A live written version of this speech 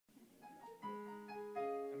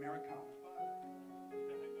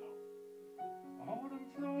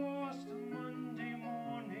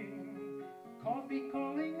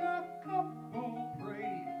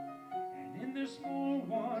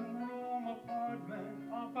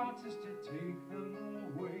wants is to take them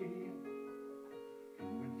away.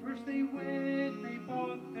 When first they went, they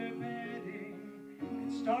bought their bedding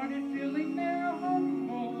and started filling their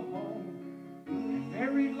humble home. And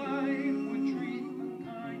married life would treat them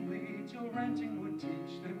kindly till renting would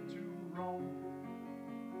teach them to roam.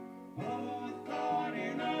 Both caught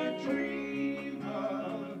in a dream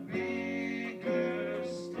of bigger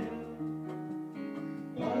still.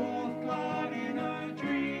 Both caught in a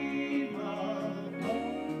dream of home.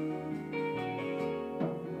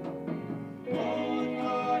 Both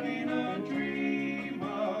caught in a dream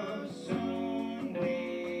of soon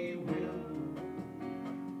we will.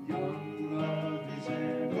 Young love is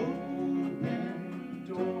an open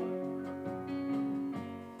door.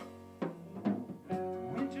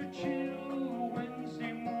 Winter chill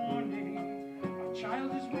Wednesday morning, our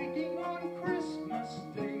child is waking on Christmas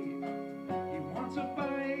Day. He wants a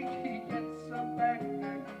bike, he gets a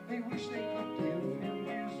backpack, they wish they could give him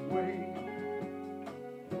his way.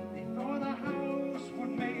 They thought a house would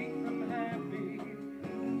make them happy,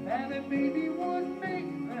 and that a baby would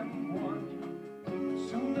make them one. But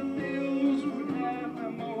soon the bills would have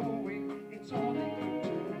them owing, it's all they could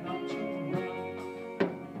do not to run.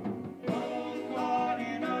 Both caught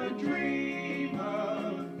in a dream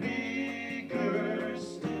of bigger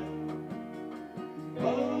still.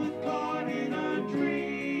 Both caught in a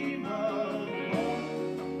dream of home.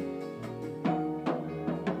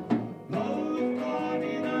 Both caught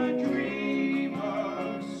in a dream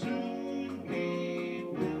of soon we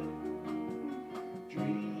will.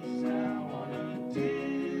 Dreams now on a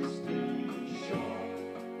distant shore.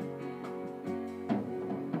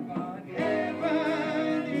 But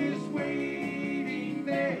heaven is waiting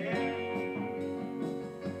there,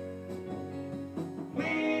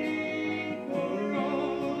 waiting for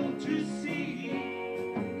all to see,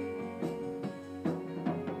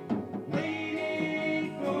 waiting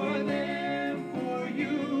for them, for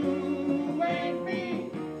you and me,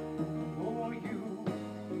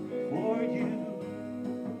 for you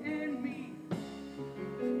and me.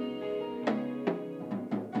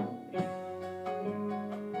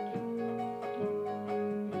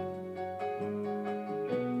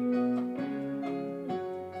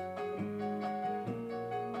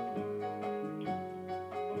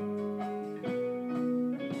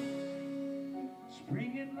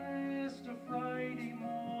 Spring at last, a Friday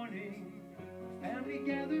morning, the family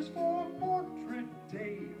gathers for a portrait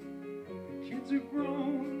day. The kids are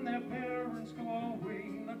grown, their parents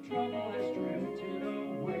glowing, the trouble has